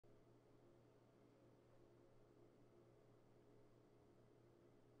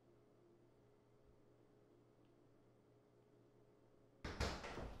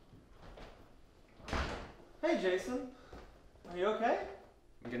Hey, Jason. Are you okay?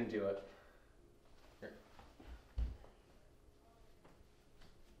 I'm gonna do it. Here.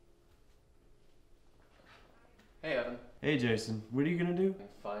 Hey, Evan. Hey, Jason. What are you gonna do? I'm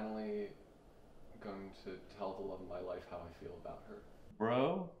finally going to tell the love of my life how I feel about her.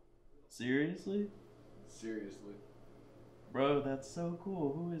 Bro? Seriously? Seriously. Bro, that's so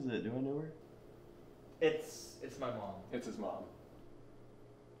cool. Who is it? Do I know her? It's my mom. It's his mom.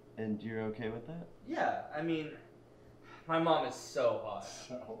 And you're okay with that? Yeah, I mean, my mom is so hot.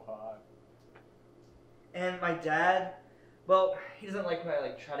 So hot. And my dad, well, he doesn't like when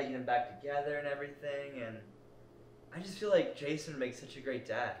I try to get him back together and everything, and I just feel like Jason makes such a great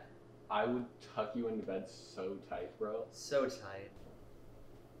dad. I would tuck you into bed so tight, bro. So tight.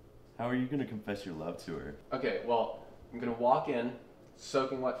 How are you gonna confess your love to her? Okay, well, I'm gonna walk in,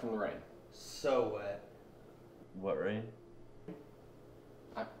 soaking wet from the rain. So wet. What, rain?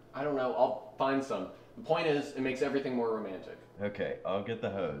 I don't know, I'll find some. The point is, it makes everything more romantic. Okay, I'll get the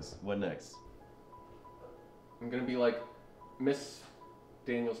hose. What next? I'm gonna be like Miss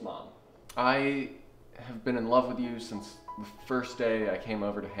Daniel's mom. I have been in love with you since the first day I came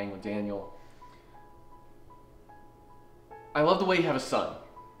over to hang with Daniel. I love the way you have a son.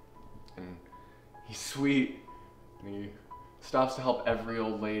 And he's sweet, and he stops to help every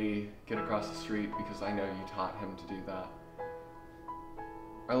old lady get across the street because I know you taught him to do that.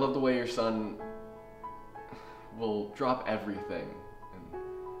 I love the way your son will drop everything and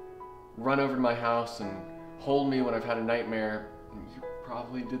run over to my house and hold me when I've had a nightmare. You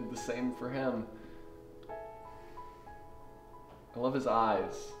probably did the same for him. I love his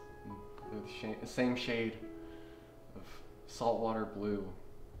eyes. They're the same shade of saltwater blue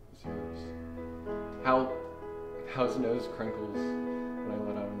as yours. How his nose crinkles when I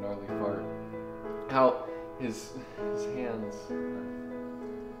let out a gnarly fart. How his hands,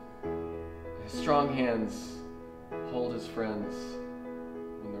 his strong hands hold his friends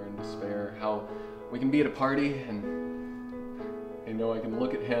when they're in despair. How we can be at a party and I know I can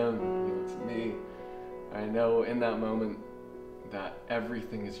look at him and he looks at me. I know in that moment that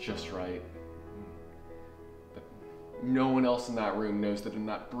everything is just right. That no one else in that room knows that in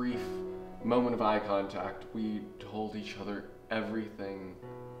that brief moment of eye contact, we told each other everything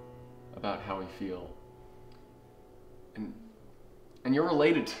about how we feel. And you're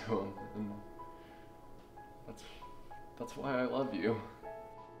related to him. And that's why I love you.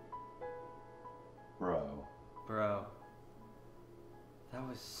 Bro. Bro. That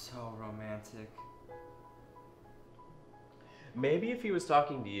was so romantic. Maybe if he was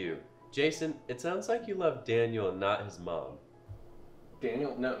talking to you. Jason, it sounds like you love Daniel and not his mom.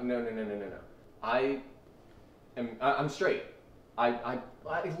 Daniel? No. I'm straight. I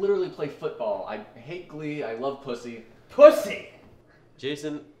literally play football. I hate Glee. I love pussy. Pussy!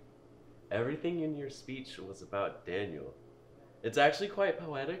 Jason, everything in your speech was about Daniel. It's actually quite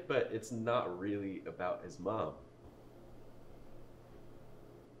poetic, but it's not really about his mom.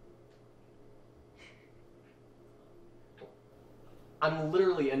 I'm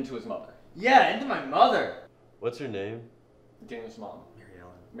literally into his mother. Yeah, into my mother! What's her name? Daniel's mom.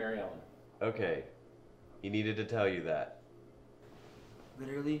 Mary Ellen. Okay, he needed to tell you that.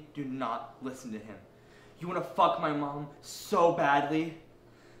 Literally, do not listen to him. You wanna fuck my mom so badly?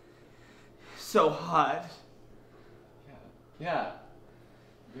 So hot. Yeah.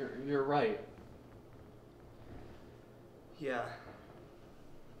 You're right. Yeah.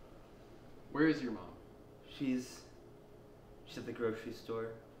 Where is your mom? She's at the grocery store.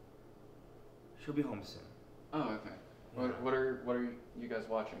 She'll be home soon. Oh, okay. Yeah. What are you guys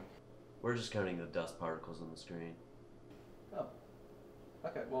watching? We're just counting the dust particles on the screen. Oh.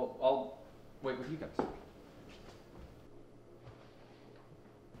 Okay, well, I'll wait with you guys.